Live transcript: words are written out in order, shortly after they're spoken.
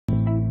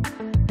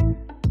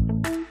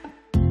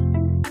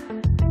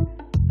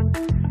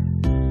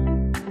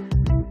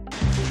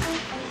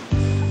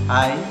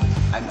Hi,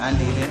 I'm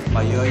Andile,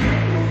 Mayoyo.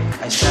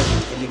 I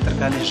studied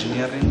electrical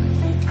engineering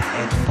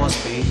at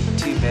Bay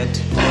TVET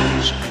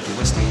College at the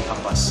Westlake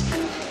Campus.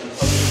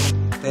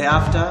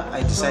 Thereafter,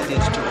 I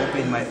decided to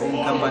open my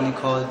own company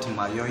called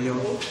Mayoyo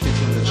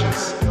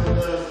Technologies.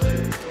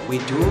 We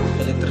do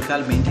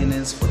electrical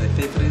maintenance for the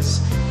factories.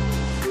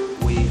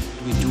 We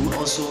do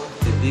also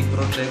the big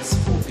projects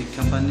for big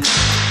companies.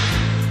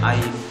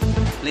 I'm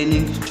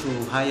planning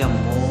to hire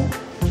more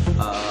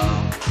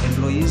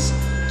employees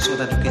so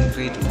that we can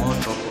create more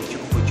job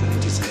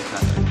opportunities in the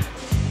country.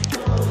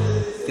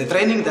 The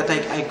training that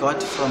I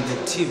got from the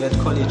TVET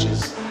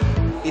colleges,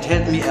 it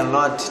helped me a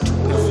lot to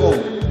perform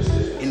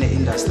in the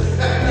industry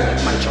and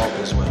at my job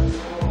as well.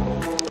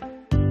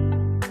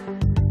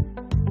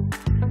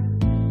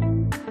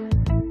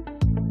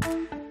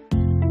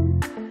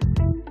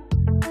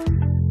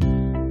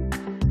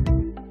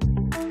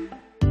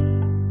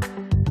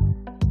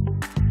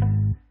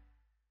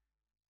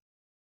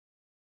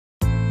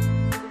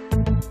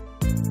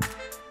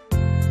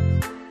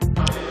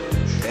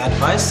 The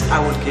advice I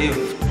would give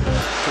to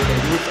the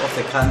youth of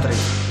the country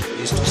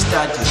is to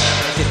study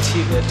at the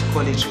TVET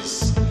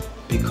colleges,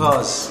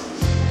 because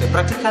the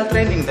practical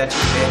training that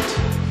you get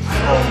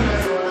from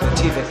the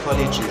TVET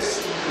colleges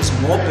is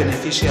more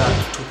beneficial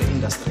to the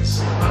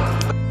industries.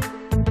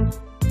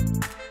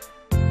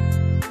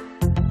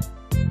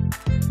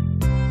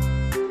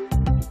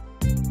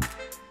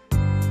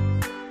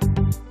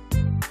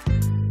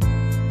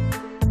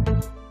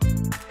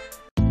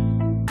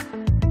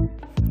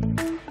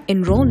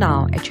 Enroll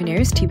now at your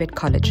nearest TVET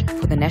college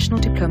for the National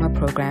Diploma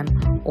Program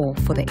or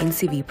for the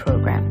NCV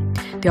program.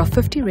 There are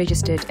 50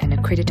 registered and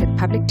accredited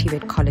public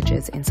TVET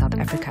colleges in South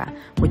Africa,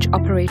 which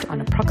operate on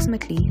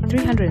approximately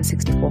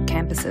 364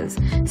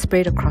 campuses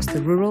spread across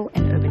the rural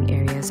and urban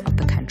areas of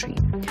the country.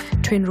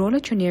 To enroll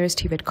at your nearest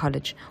TVET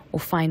college or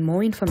find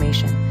more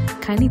information,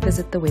 kindly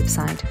visit the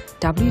website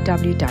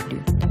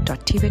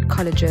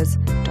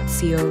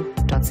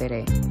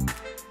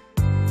www.tvetcolleges.co.za.